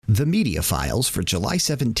The Media Files for July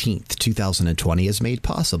 17th, 2020 is made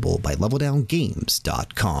possible by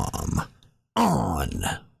LevelDownGames.com. On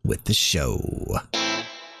with the show.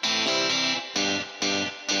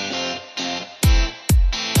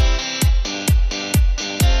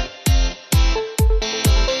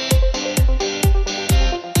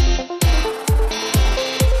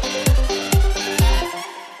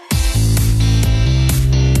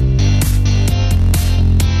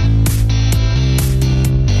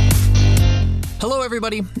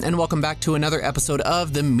 Everybody, and welcome back to another episode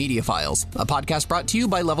of The Media Files, a podcast brought to you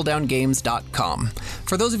by LevelDownGames.com.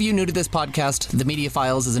 For those of you new to this podcast, The Media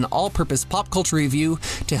Files is an all-purpose pop culture review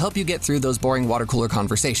to help you get through those boring water cooler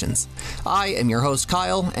conversations. I am your host,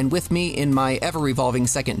 Kyle, and with me in my ever-revolving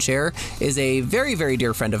second chair is a very, very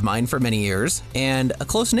dear friend of mine for many years, and a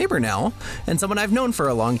close neighbor now, and someone I've known for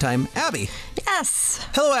a long time, Abby. Yes.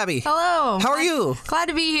 Hello, Abby. Hello. How are you? Glad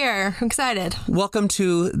to be here. I'm excited. Welcome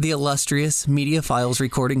to the illustrious Media Files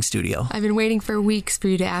recording studio. I've been waiting for weeks for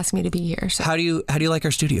you to ask me to be here. So. How do you like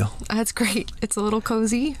our studio? That's great. It's a little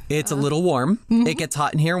cozy. It's a little warm. Mm-hmm. It gets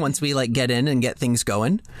hot in here once we get in and get things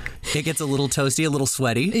going. It gets a little toasty, a little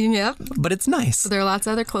sweaty. Yep. But it's nice. So there are lots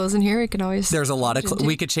of other clothes in here. We can always. There's a lot of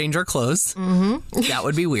we could change our clothes. Mm-hmm. That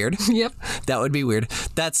would be weird. Yep. That would be weird.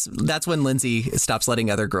 That's when Lindsay stops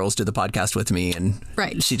letting other girls do the podcast with me, and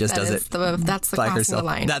right. She just does it. That's the by crossing herself. The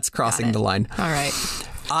line. That's crossing the line. All right.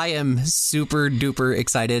 I am super duper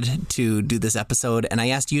excited to do this episode, and I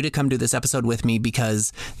asked you to come do this episode with me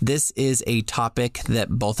because this is a topic that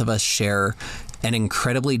both of us share an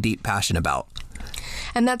incredibly deep passion about.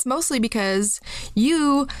 And that's mostly because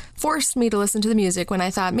you forced me to listen to the music when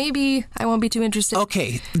I thought maybe I won't be too interested.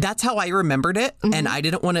 Okay, that's how I remembered it, and I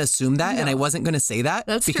didn't want to assume that, and I wasn't going to say that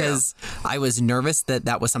because I was nervous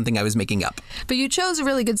that was something I was making up. But you chose a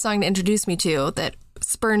really good song to introduce me to that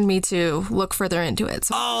spurned me to look further into it.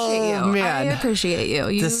 So man, I appreciate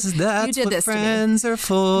you. That's you did what this friends to me. are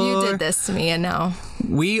for. You did this to me, and now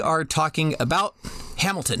we are talking about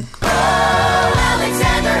Hamilton. Oh,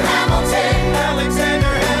 Alexander Hamilton, Alexander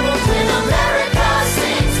Hamilton, America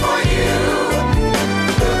sings for you.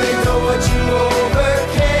 Will they know what you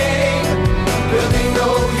overcame? Will they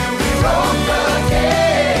know you rewrote the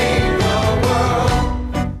game? The world.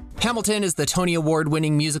 Hamilton is the Tony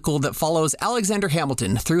Award-winning musical that follows Alexander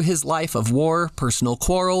Hamilton through his life of war, personal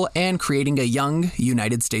quarrel, and creating a young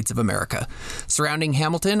United States of America. Surrounding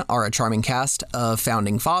Hamilton are a charming cast of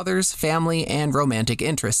founding fathers, family, and romantic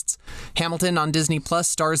interests. Hamilton on Disney Plus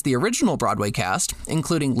stars the original Broadway cast,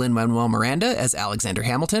 including Lin-Manuel Miranda as Alexander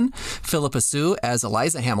Hamilton, Philippa Sue as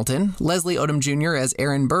Eliza Hamilton, Leslie Odom Jr. as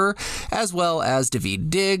Aaron Burr, as well as Daveed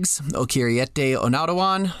Diggs, Okiriete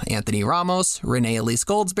Onadawan, Anthony Ramos, Renee Elise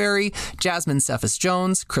Goldsberry, Jasmine Cephas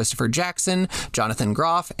Jones, Christopher Jackson, Jonathan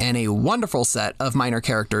Groff, and a wonderful set of minor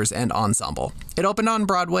characters and ensemble. It opened on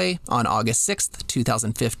Broadway on August 6th,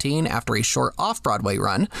 2015, after a short off-Broadway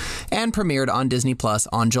run, and premiered on Disney Plus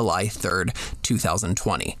on July 3rd,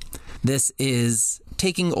 2020. This is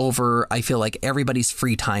taking over, I feel like, everybody's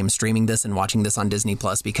free time streaming this and watching this on Disney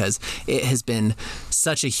Plus because it has been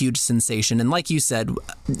such a huge sensation. And like you said,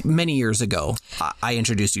 many years ago, I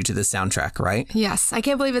introduced you to the soundtrack, right? Yes. I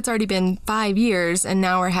can't believe it's already been 5 years, and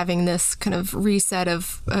now we're having this kind of reset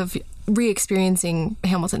of re-experiencing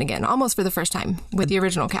Hamilton again, almost for the first time with the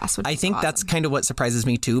original cast. I think awesome. That's kind of what surprises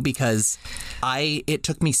me too, because it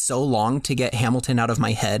took me so long to get Hamilton out of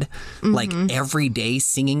my head, like every day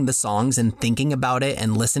singing the songs and thinking about it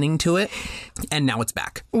and listening to it, and now it's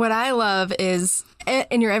back. What I love is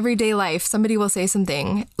in your everyday life, somebody will say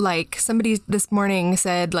something like, somebody this morning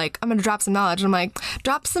said, like, I'm going to drop some knowledge. And I'm like,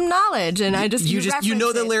 drop some knowledge. And I just, you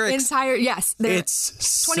know the lyrics. Yes.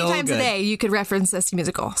 It's 20 so times good. a day you could reference this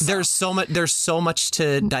musical. So. There's so much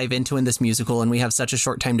to dive into in this musical, and we have such a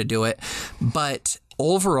short time to do it. But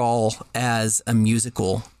overall, as a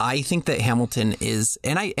musical, I think that Hamilton is,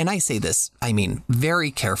 and I say this, I mean, very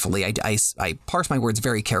carefully. I parse my words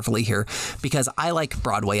very carefully here because I like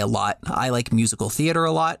Broadway a lot. I like musical theater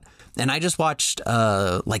a lot. And I just watched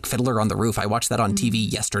like Fiddler on the Roof. I watched that on TV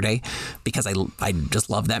yesterday because I just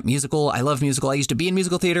love that musical. I love musical. I used to be in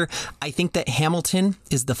musical theater. I think that Hamilton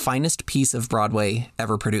is the finest piece of Broadway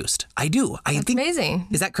ever produced. I do. That's amazing.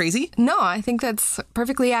 Is that crazy? No, I think that's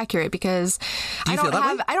perfectly accurate because I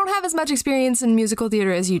don't have as much experience in musical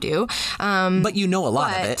theater as you do. But you know a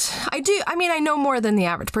lot of it. I do. I mean, I know more than the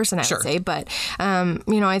average person, I would say. But,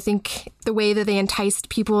 I think the way that they enticed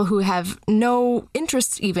people who have no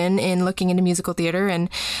interest even in looking into musical theater and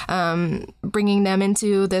bringing them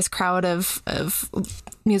into this crowd of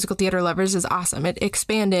musical theater lovers is awesome. It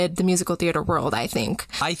expanded the musical theater world, I think.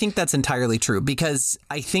 I think that's entirely true because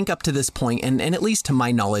I think up to this point, and at least to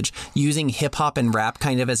my knowledge, using hip hop and rap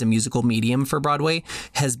kind of as a musical medium for Broadway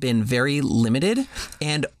has been very limited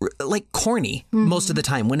and like corny most of the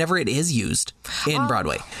time whenever it is used in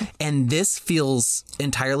Broadway. And this feels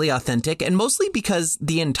entirely authentic, and mostly because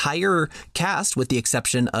the entire cast, with the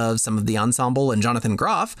exception of some of the ensemble and Jonathan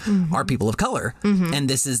Groff, are people of color. And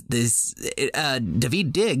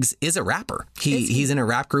Daveed Diggs is a rapper. He's in a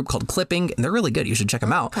rap group called Clipping, and they're really good. You should check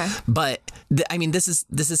them out. Okay. But I mean, this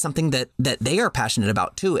is something that they are passionate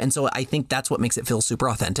about too, and so I think that's what makes it feel super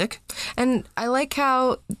authentic. And I like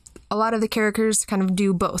how a lot of the characters kind of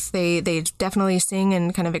do both. They definitely sing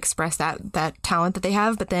and kind of express that talent that they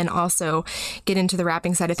have, but then also get into the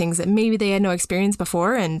rapping side of things that maybe they had no experience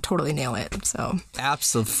before and totally nail it. So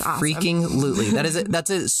Absolutely. That's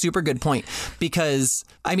a super good point because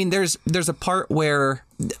I mean there's a part where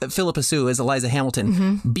Philippa Sue as Eliza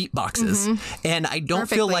Hamilton beatboxes, and I don't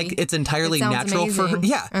feel like it's entirely natural for her.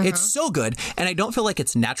 Yeah, it's so good, and I don't feel like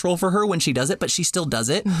it's natural for her when she does it, but she still does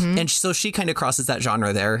it, and so she kind of crosses that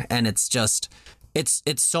genre there, and it's just it's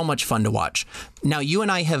so much fun to watch. Now, you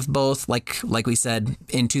and I have both, like we said,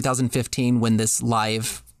 in 2015 when this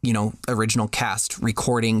live original cast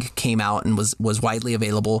recording came out and was widely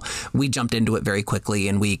available, we jumped into it very quickly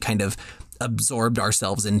and we kind of absorbed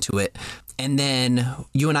ourselves into it. And then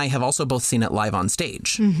you and I have also both seen it live on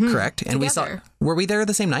stage, correct? And Together. Were we there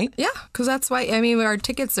the same night? Yeah, because that's why, I mean, our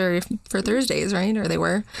tickets are for Thursdays, right? Or they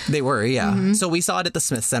were? They were, yeah. So we saw it at the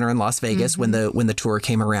Smith Center in Las Vegas when the tour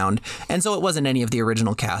came around. And so it wasn't any of the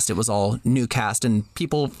original cast. It was all new cast and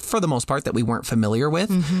people, for the most part, that we weren't familiar with.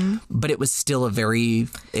 But it was still a very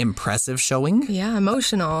impressive showing. Yeah,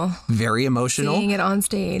 emotional. Very emotional. Seeing it on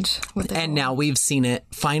stage. And now we've seen it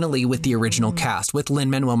finally with the original cast, with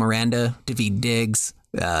Lin-Manuel Miranda, Daveed Diggs,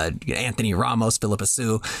 Anthony Ramos, Philippa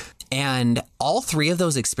Sue. And all three of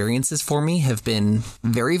those experiences for me have been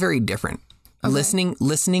very, very different. Okay.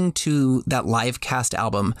 Listening to that live cast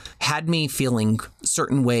album had me feeling a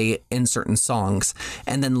certain way in certain songs,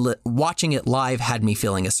 and then watching it live had me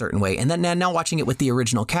feeling a certain way, and then now watching it with the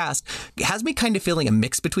original cast has me kind of feeling a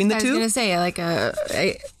mix between the two. I was going to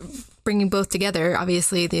say, bringing both together,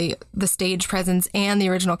 obviously the stage presence and the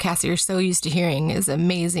original cast that you're so used to hearing is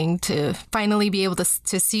amazing to finally be able to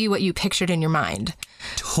see what you pictured in your mind.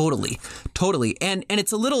 Totally. And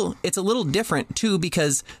it's a little different too,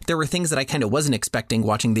 because there were things that I kind of wasn't expecting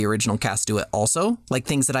watching the original cast do it also, like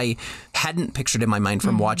things that I hadn't pictured in my mind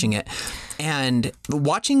from watching it. And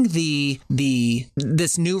watching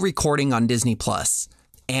this new recording on Disney Plus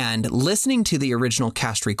and listening to the original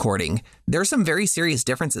cast recording, there are some very serious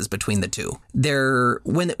differences between the two.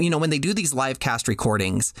 When they do these live cast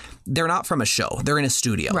recordings, they're not from a show. They're in a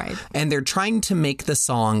studio. Right. And they're trying to make the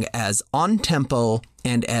song as on-tempo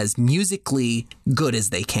and as musically good as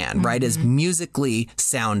they can, right? As musically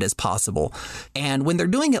sound as possible. And when they're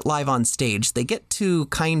doing it live on stage, they get to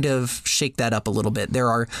kind of shake that up a little bit. There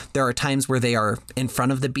are times where they are in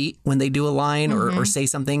front of the beat when they do a line or say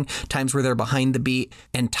something, times where they're behind the beat,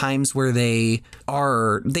 and times where they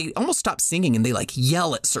almost stop singing and they like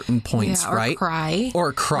yell at certain points, right?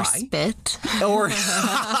 Or cry. Or spit. Or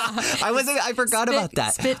I forgot about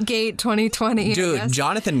that. Spitgate 2020. Dude,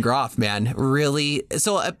 Jonathan Groff, man, really.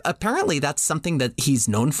 So apparently that's something that he's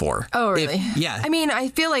known for. Oh, really? Yeah. I mean, I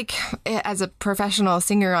feel like as a professional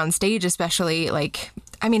singer on stage, especially, like,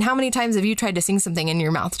 I mean, how many times have you tried to sing something in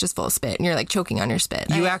your mouth just full of spit and you're like choking on your spit?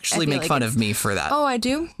 You actually make fun of me for that. Oh, I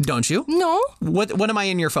do? Don't you? No. What am I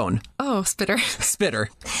in your phone? Oh, spitter. Spitter.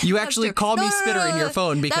 You actually call me spitter in your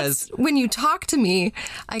phone because when you talk to me,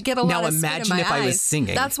 I get a lot of spit in my eyes. Now imagine if I was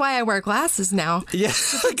singing. That's why I wear glasses now. Yeah,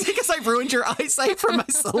 because I ruined your eyesight from my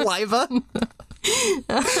saliva.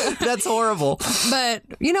 That's horrible. But,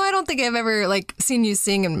 I don't think I've ever seen you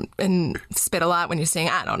sing and spit a lot when you sing.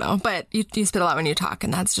 I don't know. But you spit a lot when you talk,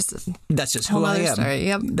 and that's just who I am. Story.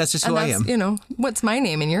 Yep. That's just who I am. What's my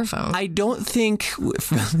name in your phone? I don't think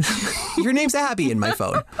your name's Abby in my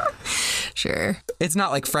phone. Sure. It's not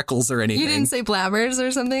like Freckles or anything. You didn't say Blabbers or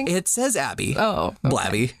something? It says Abby. Oh. Okay.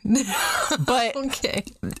 Blabby. But okay.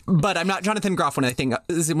 But I'm not Jonathan Groff when I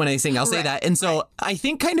sing. I'll say that. And so I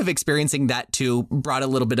think kind of experiencing that too brought a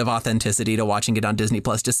little bit of authenticity to watching it on Disney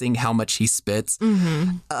Plus, just seeing how much he spits.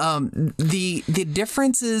 The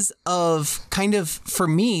differences of kind of, for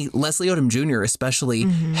me, Leslie Odom Jr. especially,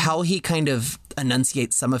 how he kind of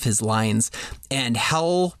enunciates some of his lines and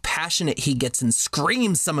how passionate he gets and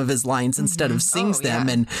screams some of his lines instead of sings them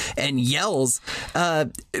and yells.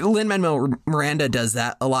 Lin-Manuel Miranda does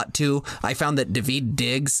that a lot too. I found that Daveed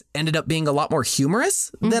Diggs ended up being a lot more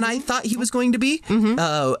humorous than I thought he was going to be,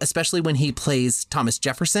 especially when he plays Thomas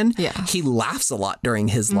Jefferson. Yeah. He laughs a lot during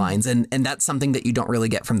his lines, and that's something that you don't really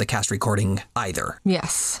get from the cast recording either.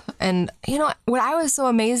 Yes. And, you know, what I was so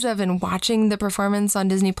amazed of in watching the performance on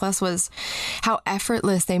Disney Plus was how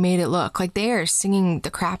effortless they made it look. Like, they are singing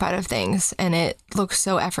the crap out of things, and it looks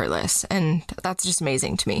so effortless. And that's just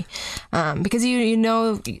amazing to me. Because, you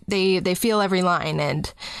know, they feel every line,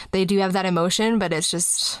 and they do have that emotion, but it's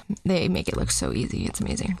just, they make it look so easy. It's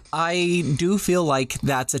amazing. I do feel like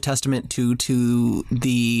that's a testament to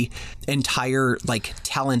the entire, like,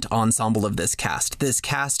 talent ensemble of this cast. This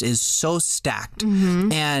cast is so stacked,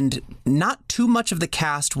 and not too much of the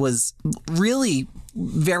cast was really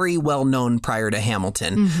very well known prior to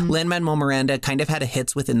Hamilton. Lin-Manuel Miranda kind of had a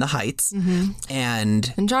hits within the Heights,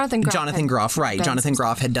 and Jonathan Groff, right? Jonathan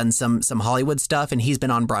Groff had done some Hollywood stuff, and he's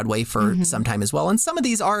been on Broadway for some time as well. And some of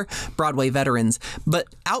these are Broadway veterans, but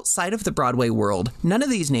outside of the Broadway world, none of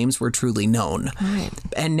these names were truly known. Right.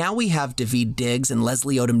 And now we have Daveed Diggs and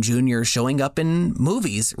Leslie Odom Jr. showing up in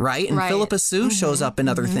movies, right? And Philippa Sue shows up in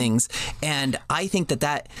other things. And I think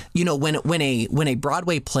that you know, when a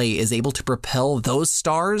Broadway play is able to propel those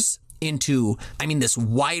stars into, I mean, this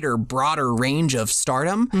wider, broader range of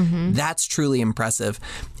stardom, that's truly impressive.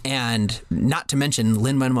 And not to mention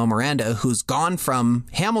Lin-Manuel Miranda, who's gone from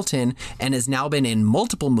Hamilton and has now been in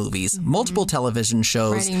multiple movies, multiple television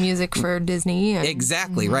shows. Writing music for Disney.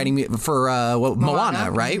 Exactly. Writing for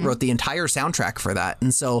Moana, right? Wrote the entire soundtrack for that.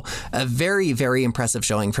 And so a very, very impressive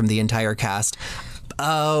showing from the entire cast.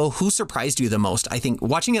 Who surprised you the most? I think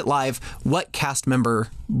watching it live, what cast member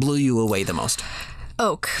blew you away the most?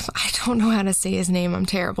 Oak. I don't know how to say his name. I'm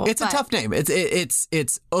terrible. It's a tough name. It's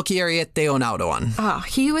Okieriete Onaudoan. Oh,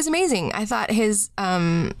 he was amazing. I thought his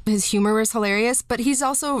humor was hilarious, but he's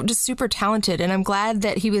also just super talented. And I'm glad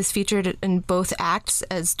that he was featured in both acts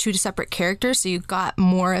as two separate characters, so you got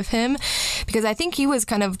more of him. Because I think he was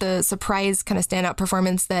kind of the surprise, kind of standout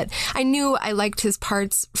performance that I knew I liked his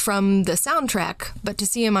parts from the soundtrack, but to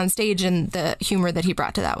see him on stage and the humor that he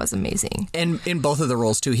brought to that was amazing. And in both of the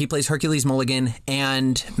roles too, he plays Hercules Mulligan and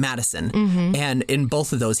Madison, and in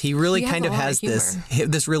both of those, he really kind of has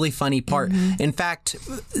this really funny part. In fact,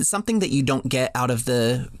 something that you don't get out of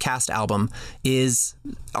the cast album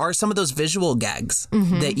are some of those visual gags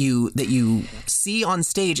that you see on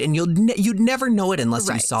stage, and you'd never know it unless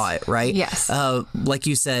you saw it, right? Yes. Like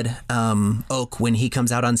you said, Oak, when he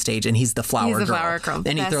comes out on stage and he's the flower girl,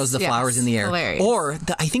 and he throws the flowers in the air. Hilarious. Or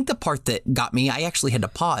I think the part that got me, I actually had to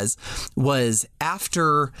pause, was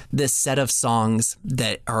after this set of songs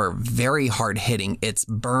that are very hard hitting. It's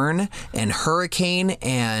Burn and Hurricane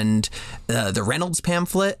and the Reynolds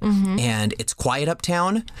pamphlet and It's Quiet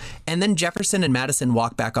Uptown. And then Jefferson and Madison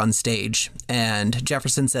walk back on stage, and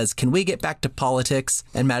Jefferson says, "Can we get back to politics?"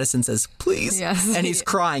 And Madison says, "Please." Yes. And he's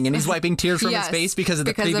crying and he's wiping tears from his face because of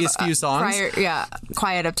the previous few songs.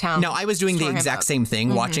 Quiet Uptown. Now, I was doing the exact same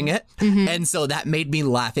thing watching it. And so that made me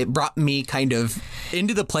laugh. It brought me kind of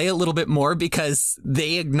into the play a little bit more because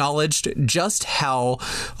they acknowledged just how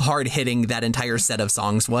hard-hitting that entire set of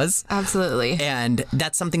songs was. Absolutely. And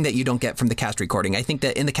that's something that you don't get from the cast recording. I think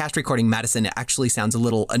that in the cast recording, Madison actually sounds a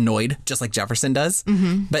little annoyed, just like Jefferson does.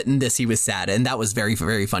 But in this, he was sad. And that was very,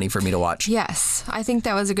 very funny for me to watch. Yes, I think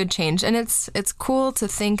that was a good change. And it's cool to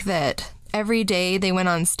think that every day they went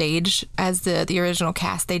on stage as the original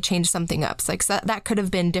cast, they changed something up. So, like, so that could have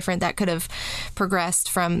been different. That could have progressed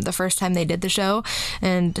from the first time they did the show.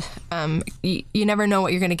 And you never know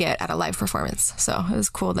what you're going to get at a live performance. So it was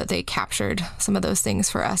cool that they captured some of those things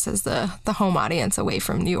for us as the home audience away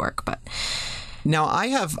from New York. But now, I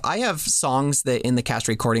have songs that in the cast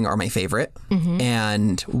recording are my favorite,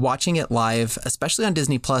 and watching it live, especially on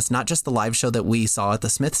Disney Plus, not just the live show that we saw at the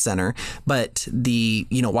Smith Center, but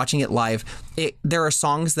watching it live, there are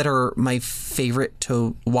songs that are my favorite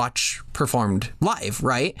to watch performed live,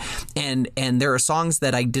 right? And there are songs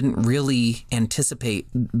that I didn't really anticipate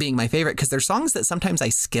being my favorite because they're songs that sometimes I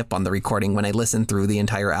skip on the recording when I listen through the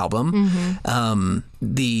entire album.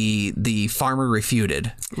 The Farmer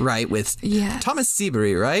Refuted, right, with Thomas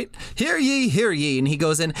Seabury, right? Hear ye, and he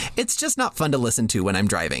goes in. It's just not fun to listen to when I'm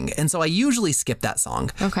driving, and so I usually skip that song.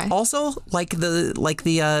 Okay. Also, like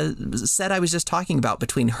the set I was just talking about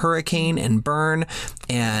between Hurricane and Burn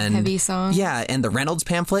and heavy song, and the Reynolds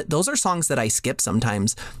pamphlet. Those are songs that I skip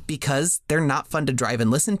sometimes because they're not fun to drive and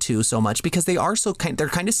listen to so much because they are they're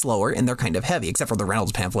kind of slower and they're kind of heavy, except for the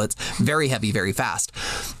Reynolds pamphlets, very heavy, very fast.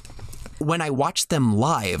 when I watch them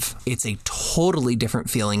live, it's a totally different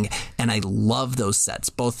feeling, and I love those sets,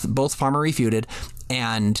 both Farmer Refuted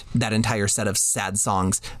and that entire set of sad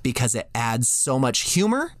songs, because it adds so much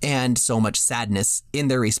humor and so much sadness in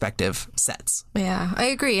their respective sets. Yeah, I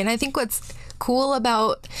agree. And I think what's cool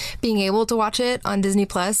about being able to watch it on Disney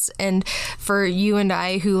Plus, and for you and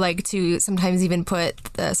I who like to sometimes even put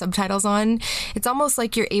the subtitles on, it's almost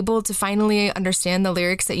like you're able to finally understand the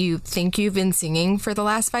lyrics that you think you've been singing for the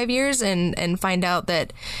last 5 years, and find out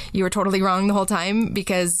that you were totally wrong the whole time,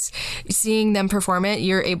 because seeing them perform it,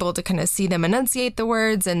 you're able to kind of see them enunciate the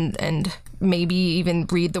words and maybe even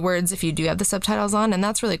read the words if you do have the subtitles on. And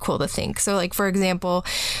that's really cool to think. So like, for example,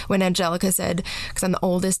 when Angelica said, because I'm the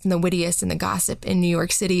oldest and the wittiest and the gossip in New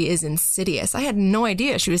York City is insidious, I had no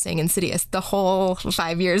idea she was saying insidious the whole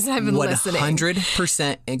 5 years I've been listening.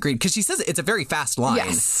 100% agreed. Because she says it's a very fast line.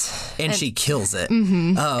 Yes. And she kills it.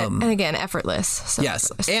 And again, effortless. So yes.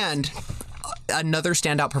 effortless. And another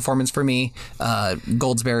standout performance for me,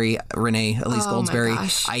 Goldsberry, Renee Elise Goldsberry,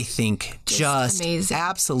 I think just amazing.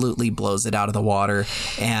 Absolutely blows it out of the water.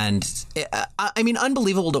 And I mean,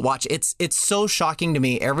 unbelievable to watch. It's so shocking to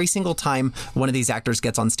me every single time one of these actors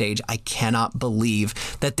gets on stage. I cannot believe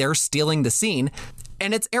that they're stealing the scene.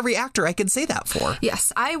 And it's every actor I could say that for.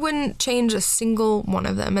 Yes, I wouldn't change a single one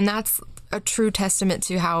of them. And that's a true testament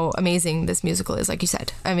to how amazing this musical is, like you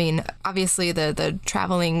said. I mean, obviously the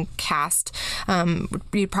traveling cast,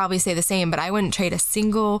 you'd probably say the same, but I wouldn't trade a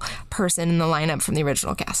single person in the lineup from the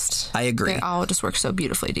original cast. I agree. They all just work so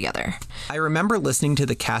beautifully together. I remember listening to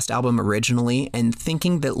the cast album originally and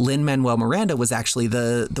thinking that Lin-Manuel Miranda was actually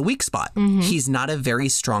the weak spot. He's not a very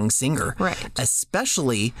strong singer. Right.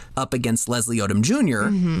 Especially up against Leslie Odom Jr.,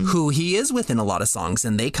 who he is with in a lot of songs,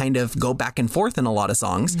 and they kind of go back and forth in a lot of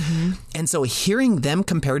songs. And so hearing them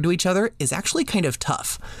compared to each other is actually kind of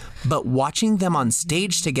tough. But watching them on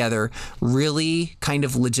stage together really kind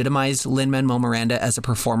of legitimized Lin-Manuel Miranda as a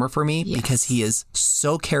performer for me, because he is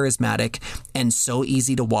so charismatic and so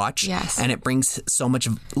easy to watch. Yes. And it brings so much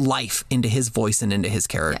life into his voice and into his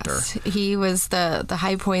character. Yes. He was the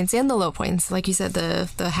high points and the low points. Like you said,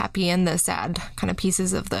 the happy and the sad kind of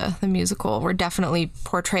pieces of the musical were definitely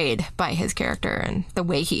portrayed by his character, and the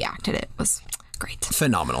way he acted it was great.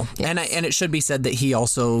 Phenomenal. Yes. And it should be said that he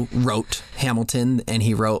also wrote Hamilton, and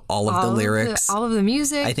he wrote all of the lyrics. All of the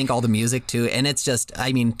music. I think all the music too. And it's just,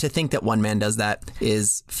 I mean, to think that one man does that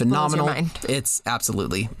is phenomenal. Blows your mind. It's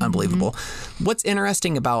absolutely unbelievable. What's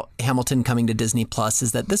interesting about Hamilton coming to Disney Plus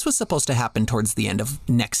is that this was supposed to happen towards the end of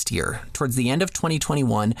next year, towards the end of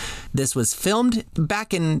 2021. This was filmed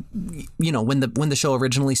back in, when the show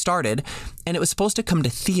originally started, and it was supposed to come to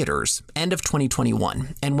theaters end of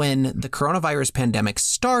 2021. And when the coronavirus pandemic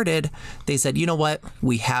started, they said, you know what?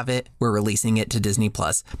 We have it. We're releasing it to Disney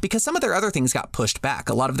Plus, because some of their other things got pushed back.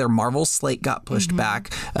 A lot of their Marvel slate got pushed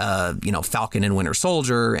back. Falcon and Winter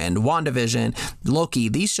Soldier and WandaVision, Loki,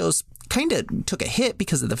 these shows kind of took a hit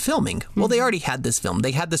because of the filming. Well, they already had this film.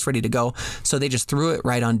 They had this ready to go. So they just threw it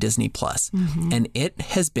right on Disney Plus. And it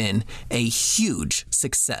has been a huge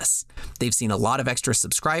success. They've seen a lot of extra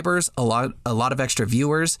subscribers, a lot of extra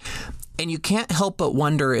viewers. And you can't help but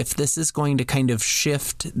wonder if this is going to kind of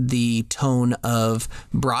shift the tone of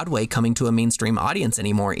Broadway coming to a mainstream audience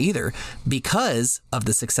anymore either, because of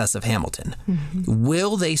the success of Hamilton.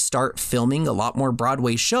 Will they start filming a lot more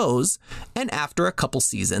Broadway shows, and after a couple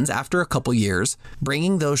seasons, after a couple years,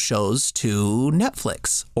 bringing those shows to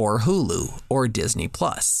Netflix or Hulu or Disney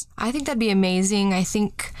Plus? I think that'd be amazing. I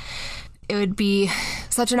think it would be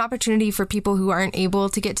such an opportunity for people who aren't able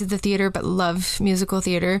to get to the theater but love musical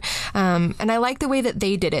theater. And I like the way that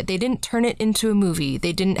they did it. They didn't turn it into a movie.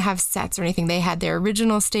 They didn't have sets or anything. They had their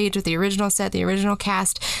original stage with the original set, the original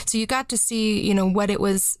cast. So you got to see, what it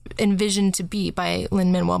was envisioned to be by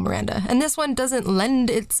Lin-Manuel Miranda. And this one doesn't lend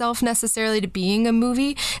itself necessarily to being a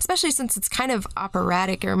movie, especially since it's kind of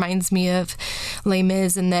operatic. It reminds me of Les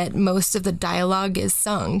Mis in that most of the dialogue is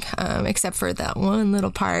sung, except for that one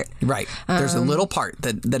little part. Right. There's a little part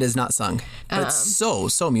that is not sung, but it's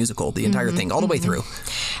so musical, the entire thing, all the way through.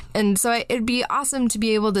 And so it'd be awesome to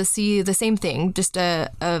be able to see the same thing, just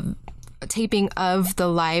a taping of the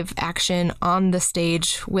live action on the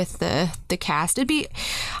stage with the cast. It'd be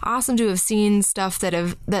awesome to have seen stuff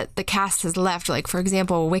that the cast has left, like for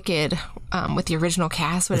example Wicked with the original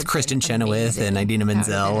cast would with have Kristen been Chenoweth amazing. and Idina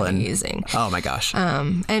Menzel and amazing. Oh my gosh.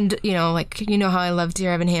 And how I love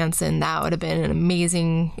Dear Evan Hansen. That would have been an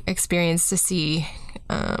amazing experience to see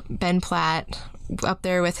Ben Platt up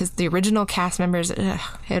there with the original cast members. It would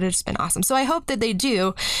have just been awesome. So I hope that they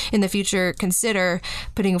do in the future consider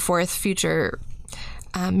putting forth future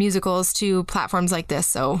musicals to platforms like this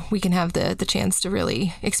so we can have the chance to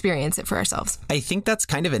really experience it for ourselves. I think that's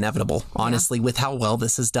kind of inevitable, honestly. With how well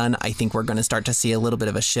this is done, I think we're going to start to see a little bit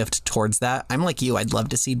of a shift towards that. I'm like you. I'd love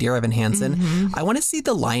to see Dear Evan Hansen. I want to see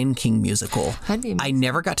the Lion King musical. That'd be amazing. I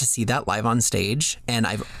never got to see that live on stage, and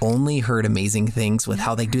I've only heard amazing things with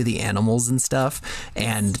how they do the animals and stuff.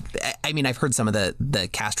 And I mean, I've heard some of the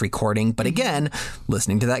cast recording, but again,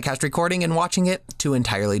 listening to that cast recording and watching it, two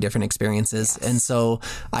entirely different experiences. And so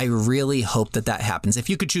I really hope that happens. If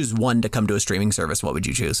you could choose one to come to a streaming service, what would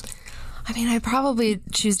you choose? I mean, I'd probably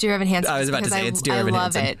choose Dear Evan Hansen. I was about to say it's Dear Evan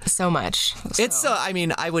Hansen. I love it so much. So. It's I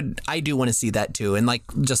mean, I do want to see that too. And like,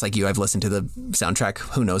 just like you, I've listened to the soundtrack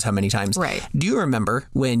who knows how many times. Right. Do you remember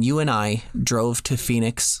when you and I drove to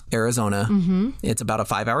Phoenix, Arizona? It's about a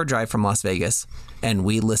 5-hour drive from Las Vegas. And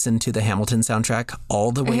we listened to the Hamilton soundtrack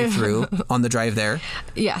all the way through on the drive there.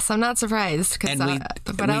 Yes, I'm not surprised. Because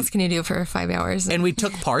what else can you do for 5 hours? And we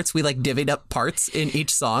took parts. We like divvied up parts in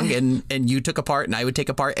each song, and you took a part, and I would take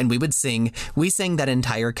a part, and we would sing. We sang that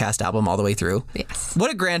entire cast album all the way through. Yes.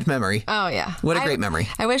 What a grand memory. Oh yeah. What a great memory.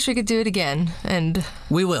 I wish we could do it again, and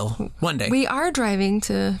we will one day. We are driving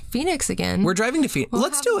to Phoenix again. We're driving to Phoenix.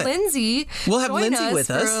 Let's do it. Lindsay. We'll have Lindsay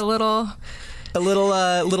with us. For a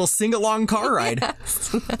little sing-along car ride.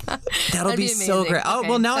 Yes. That'll be so great. Oh, okay,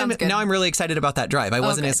 well, now I'm really excited about that drive. I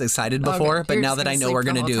wasn't as excited before, but now that I know we're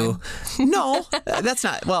going to do... No, that's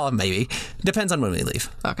not... Well, maybe. Depends on when we leave.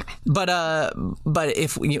 Okay. But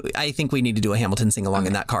I think we need to do a Hamilton sing-along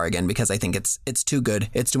in that car again, because I think it's too good.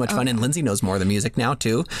 It's too much fun, and Lindsay knows more of the music now,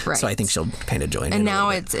 too. Right. So I think she'll kind of join in. And now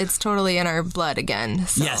it's totally in our blood again.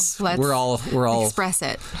 So yes. Let's we're all express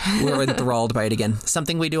it. We're enthralled by it again.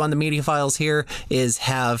 Something we do on the Media Files here is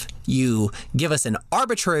have you give us an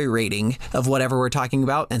arbitrary rating of whatever we're talking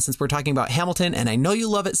about. And since we're talking about Hamilton, and I know you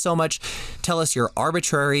love it so much, tell us your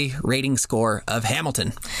arbitrary rating score of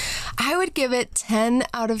Hamilton. I would give it 10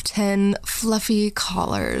 out of 10 fluffy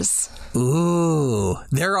collars. Ooh,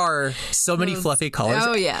 there are so many fluffy collars.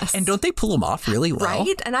 Oh, yes. And don't they pull them off really well?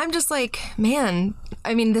 Right? And I'm just like, man,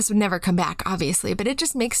 I mean, this would never come back, obviously, but it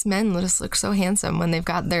just makes men just look so handsome when they've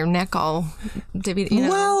got their neck all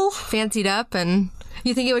fancied up. And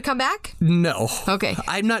you think it would come back? No. Okay.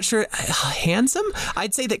 I'm not sure. Handsome?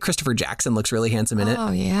 I'd say that Christopher Jackson looks really handsome in it.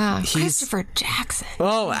 Oh, yeah. Christopher Jackson.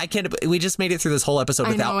 Oh, I can't. We just made it through this whole episode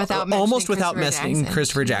without mentioning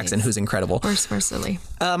Christopher Jackson, who's incredible. We're silly.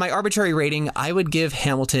 My arbitrary rating, I would give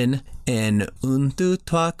Hamilton an 1, 2, 3,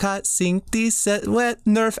 4, 5, 6, 7, 8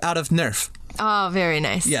 nerf out of nerf. Oh, very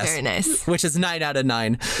nice. Yes. Very nice. Which is 9 out of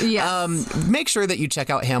 9. Yes. Make sure that you check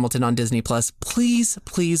out Hamilton on Disney Plus. Please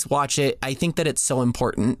watch it. I think that it's so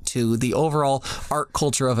important to the overall art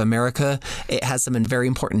culture of America. It has some very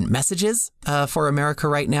important messages for America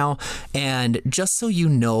right now. And just so you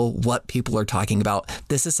know what people are talking about,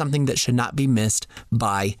 this is something that should not be missed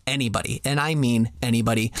by anybody. And I mean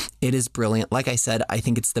anybody. It is brilliant. Like I said, I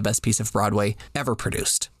think it's the best piece of Broadway ever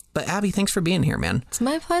produced. But Abby, thanks for being here, man. It's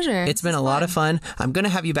my pleasure. It's been a lot of fun. I'm going to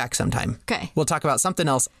have you back sometime. Okay. We'll talk about something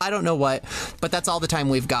else. I don't know what, but that's all the time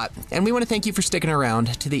we've got. And we want to thank you for sticking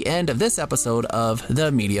around to the end of this episode of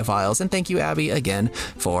The Media Files. And thank you, Abby, again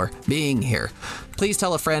for being here. Please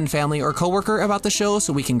tell a friend, family, or coworker about the show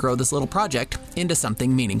so we can grow this little project into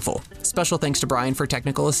something meaningful. Special thanks to Brian for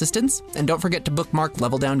technical assistance, and don't forget to bookmark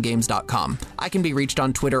leveldowngames.com. I can be reached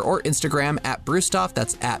on Twitter or Instagram at Brucetoph,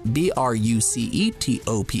 that's at BRUCETOPH,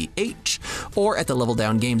 or at the Level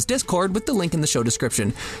Down Games Discord with the link in the show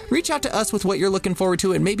description. Reach out to us with what you're looking forward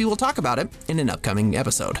to, and maybe we'll talk about it in an upcoming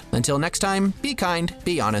episode. Until next time, be kind,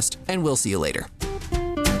 be honest, and we'll see you later.